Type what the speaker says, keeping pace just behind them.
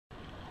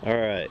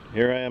Alright,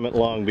 here I am at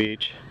Long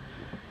Beach,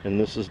 and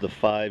this is the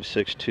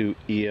 562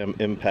 EM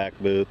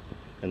Impact booth,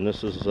 and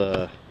this is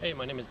Hey,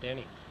 my name is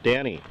Danny.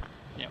 Danny.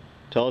 Yep.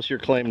 Tell us your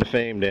claim to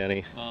fame,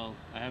 Danny. Well,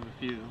 I have a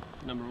few.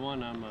 Number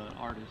one, I'm an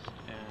artist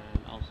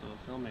and also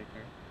a filmmaker.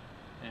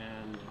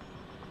 And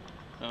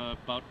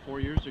about 4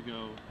 years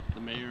ago,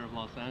 the mayor of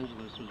Los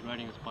Angeles was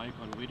riding his bike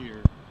on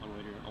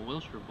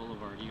Wilshire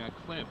Boulevard. He got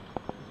clipped.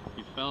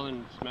 He fell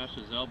and smashed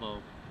his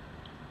elbow,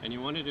 and he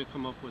wanted to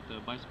come up with a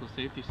bicycle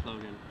safety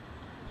slogan.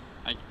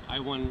 I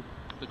won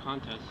the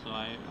contest, so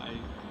I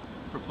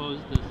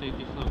proposed the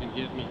safety slogan,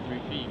 "Give me 3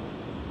 feet,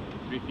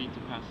 3 feet to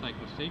pass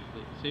cyclists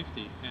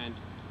safety." And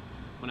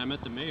when I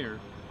met the mayor,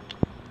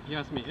 he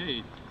asked me,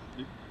 "Hey,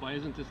 why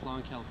isn't this law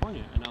in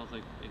California?" And I was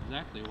like,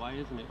 "Exactly, why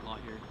isn't it law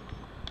here?"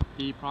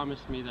 He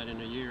promised me that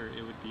in a year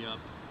it would be up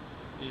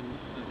in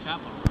the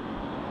capital,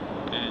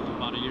 and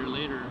about a year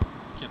later,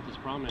 he kept his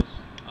promise.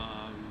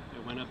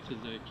 It went up to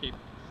the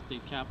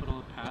state capitol,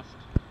 it passed,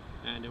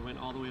 and it went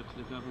all the way up to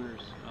the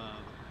governor's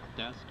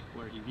desk,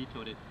 where he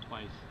vetoed it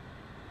twice.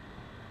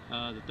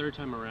 The third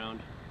time around,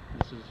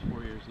 this is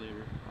 4 years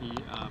later, he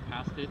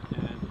passed it,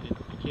 and it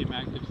became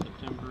active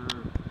September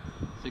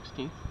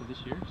 16th of this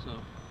year, so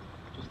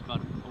just about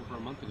over a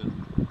month ago.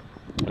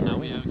 And now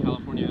we have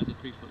California has a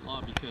 3-foot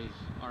law because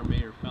our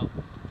mayor fell.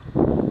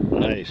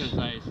 Nice. Because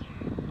I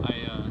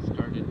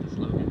started the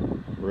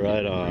slogan.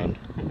 Right on.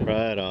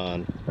 Right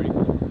on. It's pretty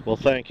cool. Well,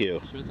 thank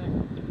you. Sure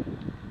thing.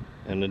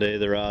 And today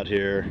they're out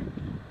here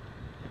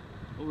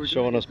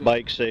showing us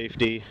bike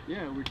safety.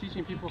 Yeah, we're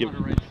teaching people how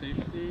to ride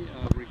safely.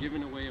 We're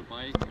giving away a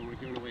bike and we're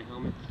giving away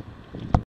helmets.